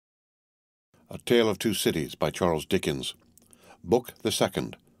A Tale of Two Cities by Charles Dickens. Book the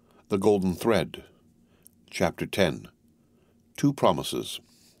Second, The Golden Thread. Chapter 10. Two Promises.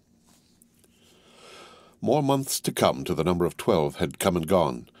 More months to come to the number of 12 had come and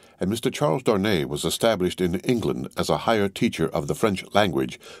gone, and Mr. Charles Darnay was established in England as a higher teacher of the French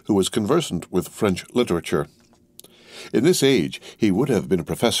language who was conversant with French literature. In this age he would have been a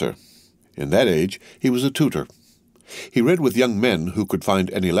professor. In that age he was a tutor. He read with young men who could find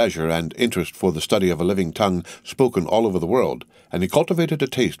any leisure and interest for the study of a living tongue spoken all over the world, and he cultivated a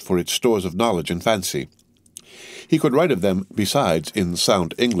taste for its stores of knowledge and fancy. He could write of them, besides, in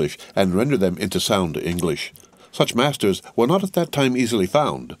sound English, and render them into sound English. Such masters were not at that time easily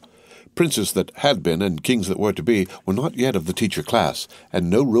found. Princes that had been, and kings that were to be, were not yet of the teacher class, and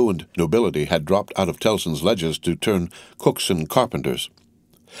no ruined nobility had dropped out of Tellson's ledgers to turn cooks and carpenters.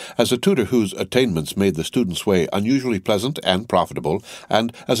 As a tutor whose attainments made the student's way unusually pleasant and profitable,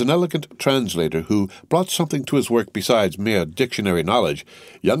 and as an elegant translator who brought something to his work besides mere dictionary knowledge,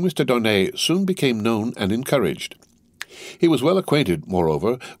 young Mr. Darnay soon became known and encouraged. He was well acquainted,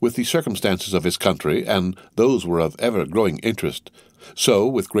 moreover, with the circumstances of his country, and those were of ever-growing interest. So,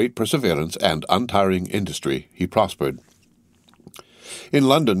 with great perseverance and untiring industry, he prospered. In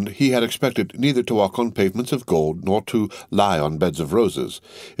London he had expected neither to walk on pavements of gold nor to lie on beds of roses.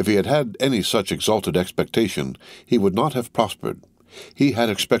 If he had had any such exalted expectation, he would not have prospered. He had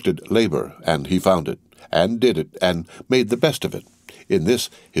expected labor, and he found it, and did it, and made the best of it. In this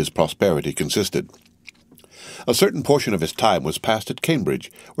his prosperity consisted. A certain portion of his time was passed at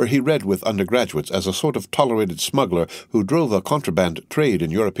Cambridge, where he read with undergraduates as a sort of tolerated smuggler who drove a contraband trade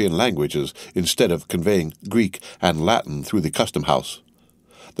in European languages instead of conveying Greek and Latin through the custom-house.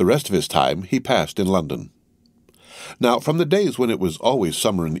 The rest of his time he passed in London. Now, from the days when it was always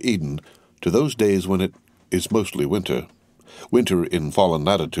summer in Eden to those days when it is mostly winter in fallen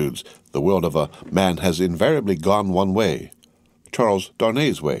latitudes, the world of a man has invariably gone one way, Charles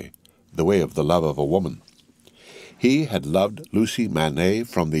Darnay's way, the way of the love of a woman. He had loved Lucy Manet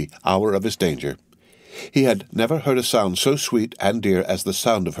from the hour of his danger. He had never heard a sound so sweet and dear as the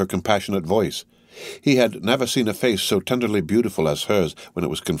sound of her compassionate voice. He had never seen a face so tenderly beautiful as hers when it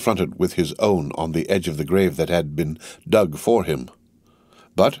was confronted with his own on the edge of the grave that had been dug for him.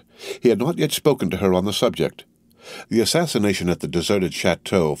 But he had not yet spoken to her on the subject. The assassination at the deserted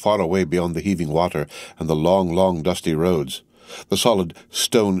chateau, far away beyond the heaving water and the long, dusty roads, the solid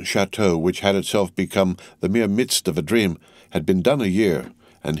stone chateau which had itself become the mere midst of a dream, had been done a year,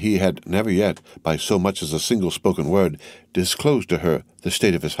 and he had never yet, by so much as a single spoken word, disclosed to her the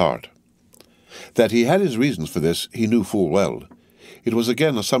state of his heart. That he had his reasons for this he knew full well. It was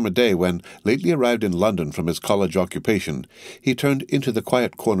again a summer day when, lately arrived in London from his college occupation, he turned into the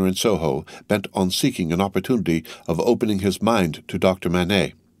quiet corner in Soho, bent on seeking an opportunity of opening his mind to Dr.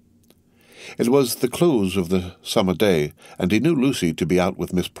 Manet. It was the close of the summer day, and he knew Lucy to be out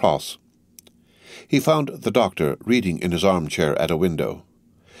with Miss Pross. He found the doctor reading in his armchair at a window.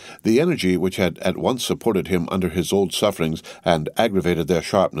 The energy which had at once supported him under his old sufferings and aggravated their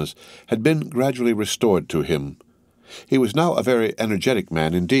sharpness had been gradually restored to him. He was now a very energetic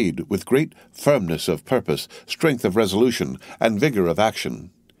man indeed, with great firmness of purpose, strength of resolution, and vigor of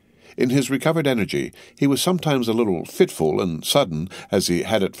action. In his recovered energy he was sometimes a little fitful and sudden, as he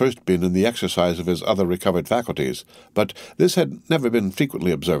had at first been in the exercise of his other recovered faculties, but this had never been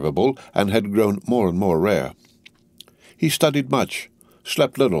frequently observable, and had grown more and more rare. He studied much,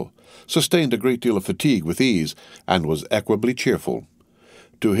 slept little, sustained a great deal of fatigue with ease, and was equably cheerful.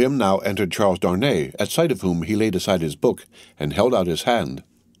 To him now entered Charles Darnay, at sight of whom he laid aside his book, and held out his hand.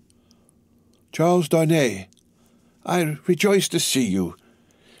 "Charles Darnay, I rejoice to see you.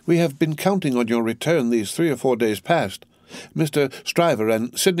 We have been counting on your return these 3 or 4 days past. Mr. Stryver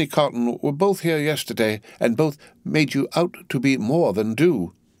and Sidney Cotton were both here yesterday, and both made you out to be more than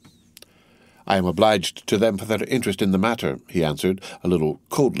due." "I am obliged to them for their interest in the matter," he answered, a little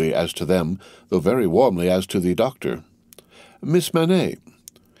coldly as to them, though very warmly as to the doctor. "Miss Manet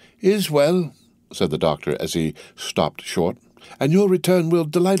is well," said the doctor, as he stopped short, "and your return will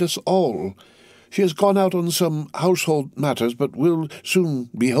delight us all. She has gone out on some household matters, but will soon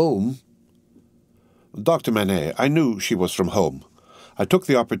be home." "Dr. Manet, I knew she was from home. I took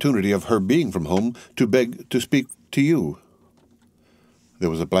the opportunity of her being from home to beg to speak to you." There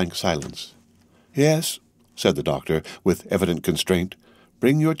was a blank silence. "Yes," said the doctor, with evident constraint.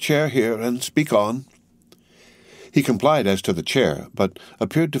 "Bring your chair here and speak on." He complied as to the chair, but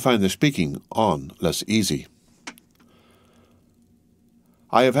appeared to find the speaking on less easy.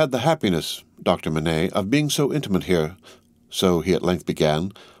 "I have had the happiness, Dr. Manet, of being so intimate here," so he at length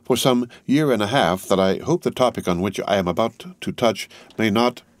began, "for some year and a half, that I hope the topic on which I am about to touch may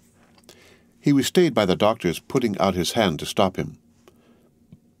not—" He was stayed by the doctor's putting out his hand to stop him.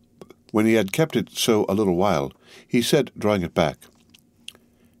 When he had kept it so a little while, he said, drawing it back,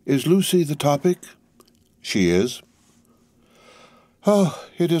 "Is Lucy the topic?" "She is." "Oh,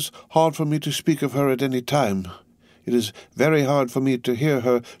 it is hard for me to speak of her at any time. It is very hard for me to hear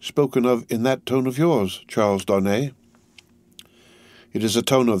her spoken of in that tone of yours, Charles Darnay." "It is a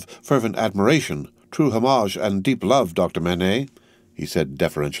tone of fervent admiration, true homage, and deep love, Dr. Manette," he said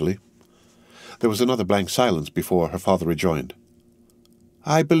deferentially. There was another blank silence before her father rejoined,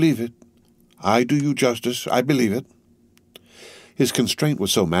 "I believe it. I do you justice, I believe it." His constraint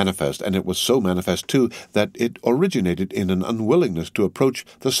was so manifest, and it was so manifest, too, that it originated in an unwillingness to approach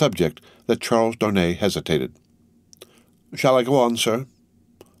the subject that Charles Darnay hesitated. "Shall I go on, sir?"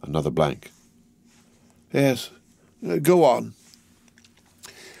 Another blank. "Yes, go on."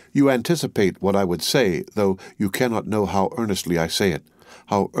 "You anticipate what I would say, though you cannot know how earnestly I say it,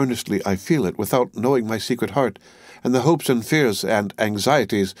 how earnestly I feel it, without knowing my secret heart, and the hopes and fears and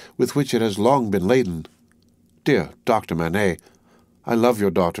anxieties with which it has long been laden. Dear Dr. Manette, I love your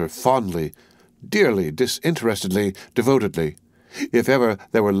daughter fondly, dearly, disinterestedly, devotedly. If ever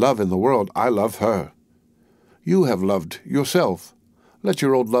there were love in the world, I love her. You have loved yourself. Let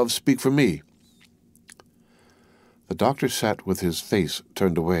your old love speak for me." The doctor sat with his face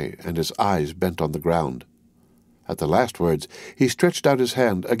turned away and his eyes bent on the ground. At the last words, he stretched out his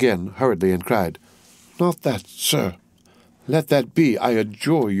hand again hurriedly and cried, "Not that, sir. Let that be, I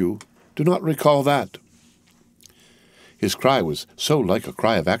adjure you. Do not recall that." His cry was so like a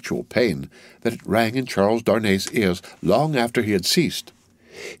cry of actual pain that it rang in Charles Darnay's ears long after he had ceased.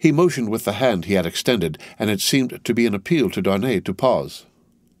 He motioned with the hand he had extended, and it seemed to be an appeal to Darnay to pause.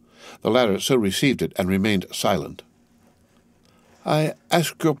 The latter so received it and remained silent. "I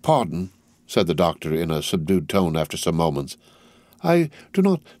ask your pardon," said the doctor in a subdued tone after some moments. "I do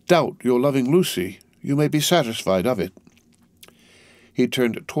not doubt your loving Lucy. You may be satisfied of it." He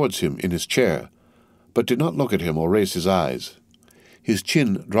turned towards him in his chair, but did not look at him or raise his eyes. His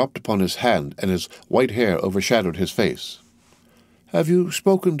chin dropped upon his hand, and his white hair overshadowed his face. "Have you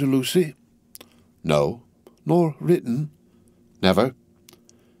spoken to Lucy?" "No." "Nor written?" "Never."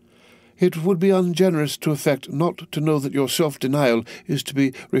 "It would be ungenerous to affect not to know that your self-denial is to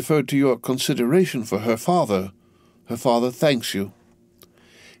be referred to your consideration for her father. Her father thanks you."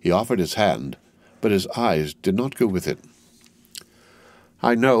 He offered his hand, but his eyes did not go with it.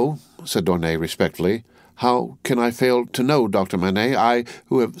 "I know," said Darnay respectfully. "How can I fail to know, Dr. Manette, I,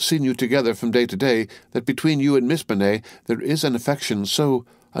 who have seen you together from day to day, that between you and Miss Manette there is an affection so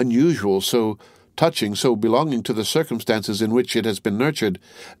unusual, so touching, so belonging to the circumstances in which it has been nurtured,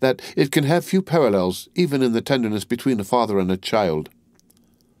 that it can have few parallels, even in the tenderness between a father and a child.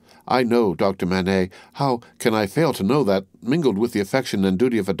 I know, Dr. Manette, how can I fail to know that, mingled with the affection and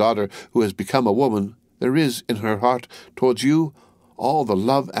duty of a daughter who has become a woman, there is in her heart towards you all the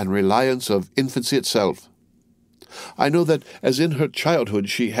love and reliance of infancy itself. I know that, as in her childhood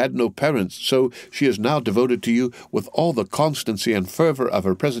she had no parents, so she is now devoted to you with all the constancy and fervor of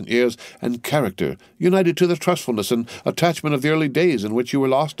her present years and character, united to the trustfulness and attachment of the early days in which you were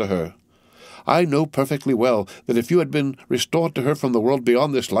lost to her. I know perfectly well that if you had been restored to her from the world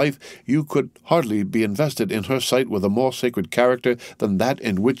beyond this life, you could hardly be invested in her sight with a more sacred character than that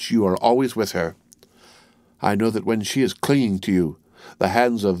in which you are always with her. I know that when she is clinging to you, the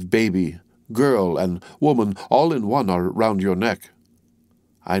hands of baby, girl, and woman all in one are round your neck.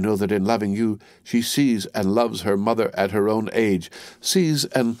 I know that in loving you she sees and loves her mother at her own age, sees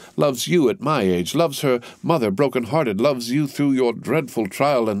and loves you at my age, loves her mother broken-hearted, loves you through your dreadful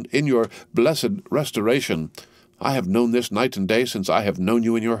trial and in your blessed restoration. I have known this night and day since I have known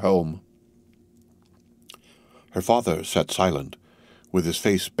you in your home." Her father sat silent, with his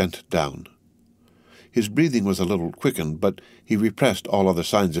face bent down. His breathing was a little quickened, but he repressed all other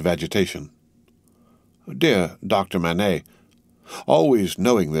signs of agitation. "Dear Dr. Manette, always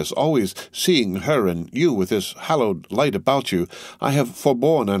knowing this, always seeing her and you with this hallowed light about you, I have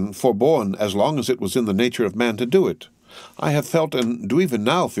forborne as long as it was in the nature of man to do it. I have felt, and do even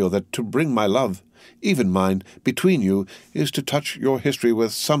now feel, that to bring my love, even mine, between you is to touch your history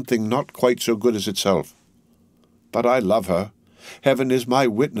with something not quite so good as itself. But I love her. Heaven is my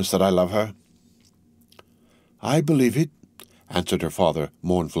witness that I love her." "I believe it," answered her father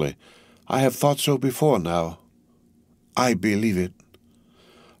mournfully. "I have thought so before now. I believe it."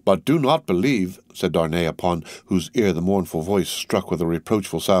 "But do not believe," said Darnay, upon whose ear the mournful voice struck with a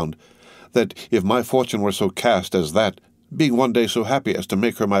reproachful sound, "that if my fortune were so cast as that, being one day so happy as to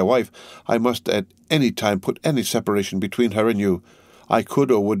make her my wife, I must at any time put any separation between her and you, I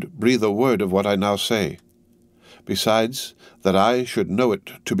could or would breathe a word of what I now say. Besides, that I should know it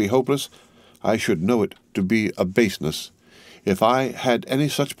to be hopeless, I should know it to be a baseness. If I had any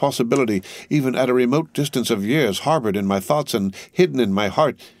such possibility, even at a remote distance of years, harbored in my thoughts and hidden in my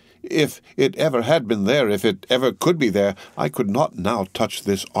heart, if it ever had been there, if it ever could be there, I could not now touch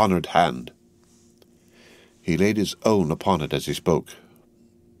this honored hand." He laid his own upon it as he spoke.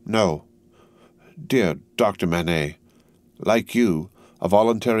 "No, dear Dr. Manette, like you, a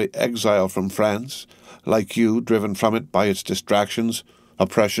voluntary exile from France, like you, driven from it by its distractions,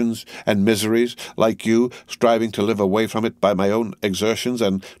 oppressions, and miseries, like you, striving to live away from it by my own exertions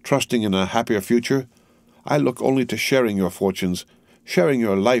and trusting in a happier future, I look only to sharing your fortunes, sharing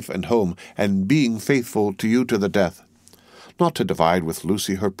your life and home, and being faithful to you to the death. Not to divide with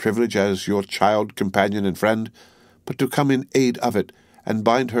Lucy her privilege as your child, companion, and friend, but to come in aid of it, and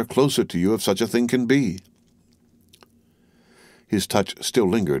bind her closer to you if such a thing can be." His touch still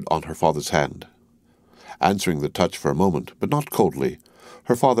lingered on her father's hand. Answering the touch for a moment, but not coldly,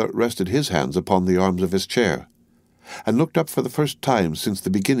 her father rested his hands upon the arms of his chair, and looked up for the first time since the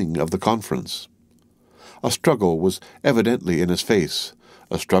beginning of the conference. A struggle was evidently in his face,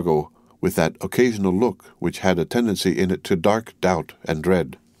 a struggle with that occasional look which had a tendency in it to dark doubt and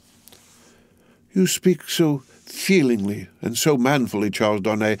dread. "You speak so feelingly and so manfully, Charles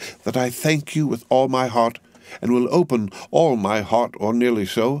Darnay, that I thank you with all my heart, and will open all my heart, or nearly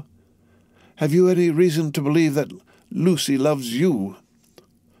so. Have you any reason to believe that Lucy loves you?"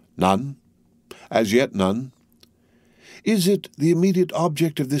 "None. As yet none." "Is it the immediate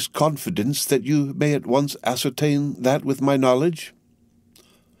object of this confidence that you may at once ascertain that with my knowledge?"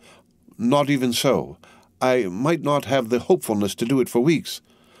 "Not even so. I might not have the hopefulness to do it for weeks.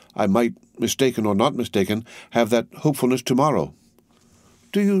 I might, mistaken or not mistaken, have that hopefulness tomorrow."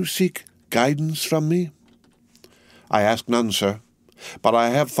 "Do you seek guidance from me?" "I ask none, sir. But I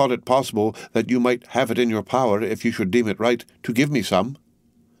have thought it possible that you might have it in your power, if you should deem it right, to give me some."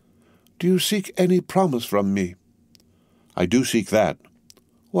 "Do you seek any promise from me?" "I do seek that."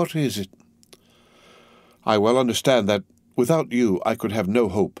 "What is it?" "I well understand that without you I could have no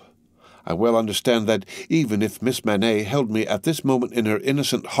hope. I well understand that even if Miss Manette held me at this moment in her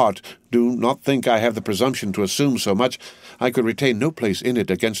innocent heart, do not think I have the presumption to assume so much, I could retain no place in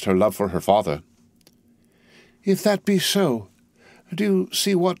it against her love for her father." "If that be so, do you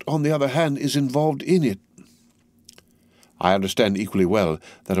see what, on the other hand, is involved in it?" "I understand equally well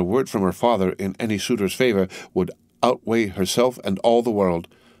that a word from her father in any suitor's favor would outweigh herself and all the world,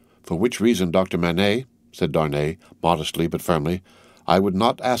 for which reason, Dr. Manette," said Darnay, modestly but firmly, "I would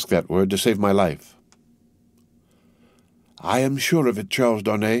not ask that word to save my life." "I am sure of it, Charles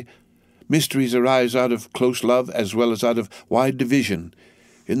Darnay. Mysteries arise out of close love as well as out of wide division.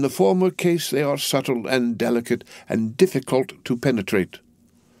 In the former case they are subtle and delicate and difficult to penetrate.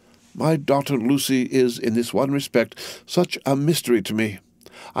 My daughter Lucy is, in this one respect, such a mystery to me.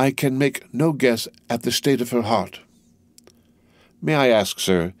 I can make no guess at the state of her heart." "May I ask,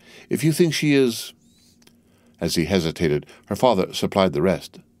 sir, if you think she is—" As he hesitated, her father supplied the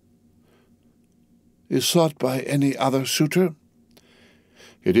rest. "Is sought by any other suitor?"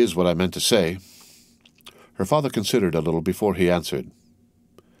 "It is what I meant to say." Her father considered a little before he answered.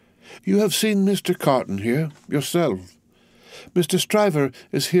 "You have seen Mr. Carton here, yourself. Mr. Stryver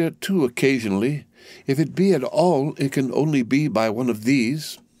is here too occasionally. If it be at all, it can only be by one of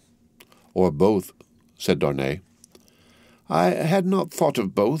these." "Or both," said Darnay. "I had not thought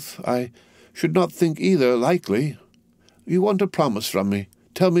of both. I should not think either likely. You want a promise from me.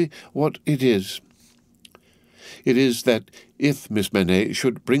 Tell me what it is." "It is that if Miss Manette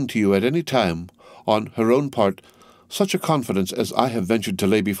should bring to you at any time, on her own part, such a confidence as I have ventured to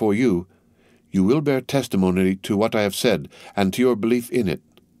lay before you, you will bear testimony to what I have said, and to your belief in it.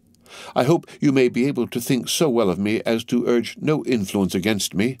 I hope you may be able to think so well of me as to urge no influence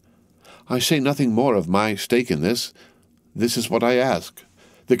against me. I say nothing more of my stake in this. This is what I ask.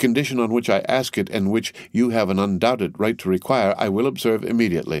 The condition on which I ask it, and which you have an undoubted right to require, I will observe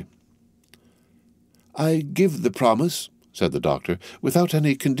immediately." "I give the promise," said the doctor, "without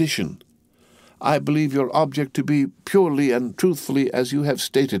any condition. I believe your object to be purely and truthfully as you have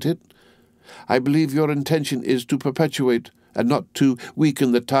stated it. I believe your intention is to perpetuate, and not to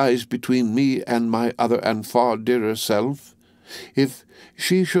weaken the ties between me and my other and far dearer self. If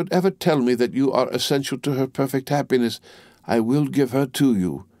she should ever tell me that you are essential to her perfect happiness, I will give her to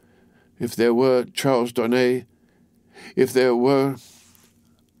you. If there were, Charles Darnay, if there were—"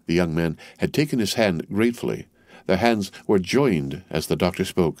 The young man had taken his hand gratefully. Their hands were joined as the doctor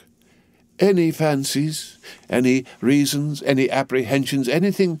spoke. "Any fancies, any reasons, any apprehensions,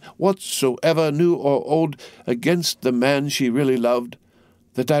 anything whatsoever, new or old, against the man she really loved,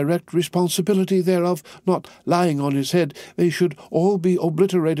 the direct responsibility thereof not lying on his head, they should all be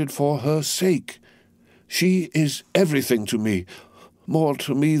obliterated for her sake. She is everything to me, more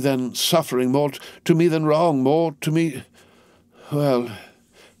to me than suffering, more to me than wrong, more to me— Well,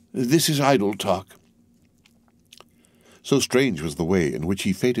 this is idle talk." So strange was the way in which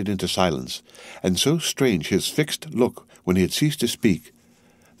he faded into silence, and so strange his fixed look when he had ceased to speak,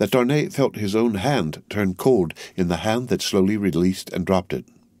 that Darnay felt his own hand turn cold in the hand that slowly released and dropped it.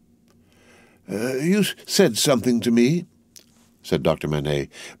 "You said something to me," said Dr. Manette,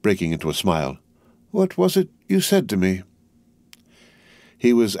 breaking into a smile. "What was it you said to me?"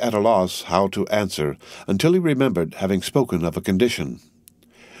 He was at a loss how to answer, until he remembered having spoken of a condition.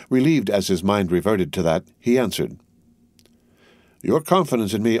 Relieved as his mind reverted to that, he answered, "Your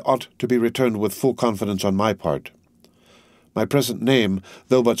confidence in me ought to be returned with full confidence on my part. My present name,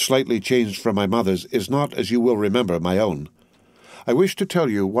 though but slightly changed from my mother's, is not, as you will remember, my own. I wish to tell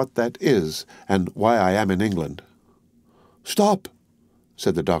you what that is, and why I am in England." "Stop,"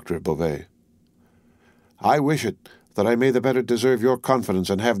 said the doctor of Beauvais. "I wish it, that I may the better deserve your confidence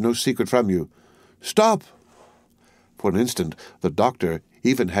and have no secret from you. Stop!" For an instant the doctor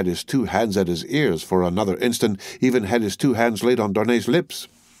even had his 2 hands at his ears, for another instant even had his 2 hands laid on Darnay's lips.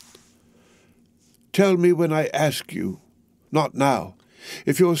 "Tell me when I ask you. Not now.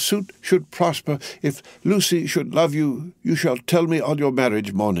 If your suit should prosper, if Lucy should love you, you shall tell me on your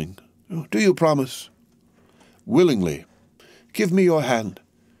marriage morning. Do you promise?" "Willingly." "Give me your hand.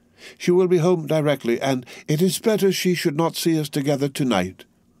 She will be home directly, and it is better she should not see us together tonight.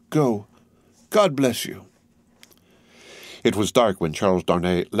 Go. God bless you." It was dark when Charles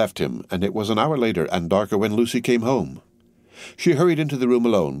Darnay left him, and it was an hour later and darker when Lucy came home. She hurried into the room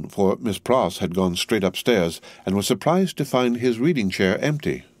alone, for Miss Pross had gone straight upstairs, and was surprised to find his reading-chair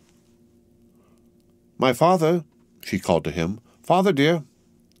empty. "My father," she called to him. "Father, dear."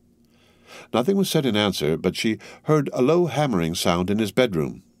 Nothing was said in answer, but she heard a low hammering sound in his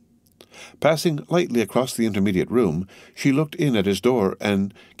bedroom. Passing lightly across the intermediate room, she looked in at his door,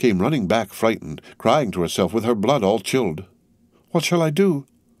 and came running back frightened, crying to herself with her blood all chilled, "What shall I do?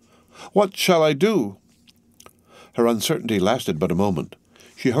 What shall I do?" Her uncertainty lasted but a moment.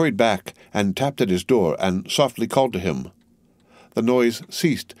 She hurried back, and tapped at his door, and softly called to him. The noise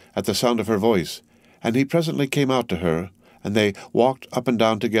ceased at the sound of her voice, and he presently came out to her, and they walked up and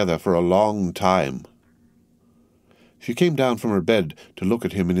down together for a long time. She came down from her bed to look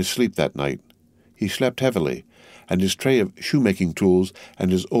at him in his sleep that night. He slept heavily, and his tray of shoemaking tools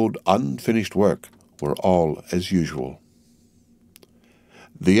and his old unfinished work were all as usual.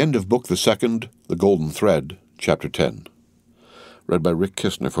 The end of Book the Second, The Golden Thread, Chapter 10. Read by Rick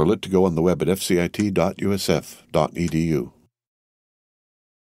Kistner for Lit2Go on the web at fcit.usf.edu.